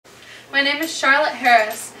My name is Charlotte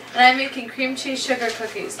Harris, and I'm making cream cheese sugar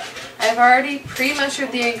cookies. I've already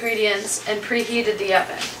pre-measured the ingredients and preheated the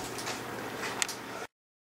oven.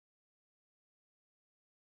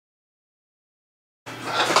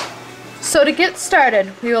 So to get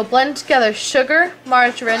started, we will blend together sugar,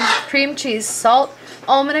 margarine, cream cheese, salt,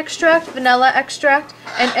 almond extract, vanilla extract,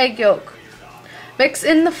 and egg yolk. Mix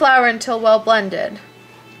in the flour until well blended.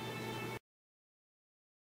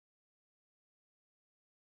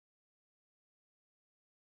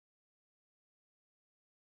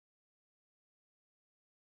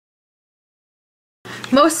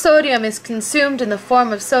 Most sodium is consumed in the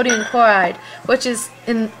form of sodium chloride, which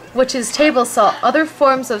is table salt. Other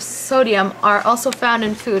forms of sodium are also found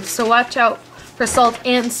in food, so watch out for salt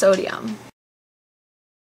and sodium.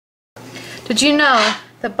 Did you know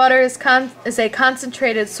that butter is a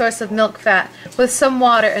concentrated source of milk fat with some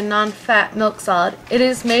water and non-fat milk solid? It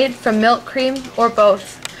is made from milk, cream, or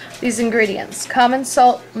both these ingredients. Common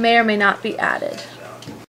salt may or may not be added.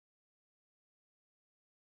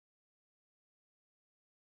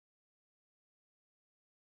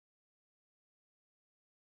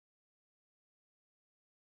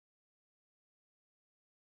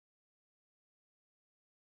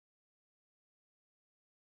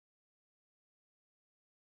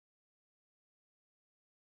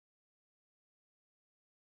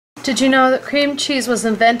 Did you know that cream cheese was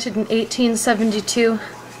invented in 1872,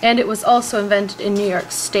 and it was also invented in New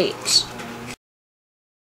York State?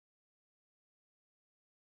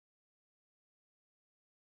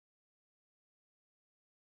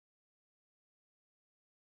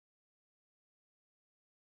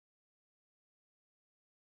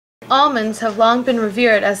 Almonds have long been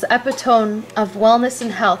revered as the epitome of wellness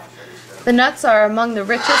and health. The nuts are among the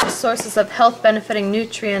richest sources of health-benefiting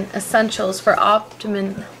nutrient essentials for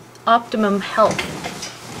optimum health.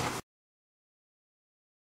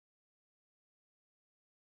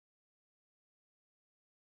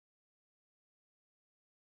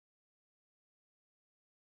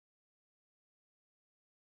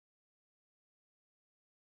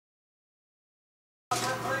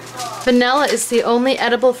 Vanilla is the only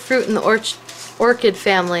edible fruit in the orchid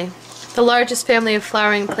family, the largest family of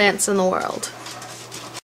flowering plants in the world.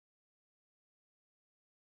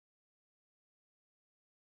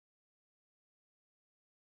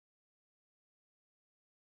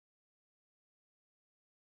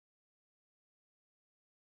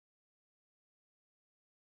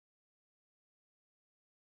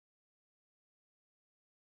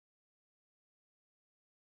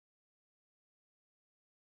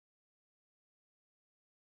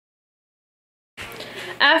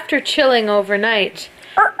 After chilling overnight,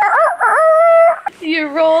 you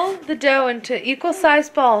roll the dough into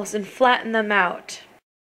equal-sized balls and flatten them out.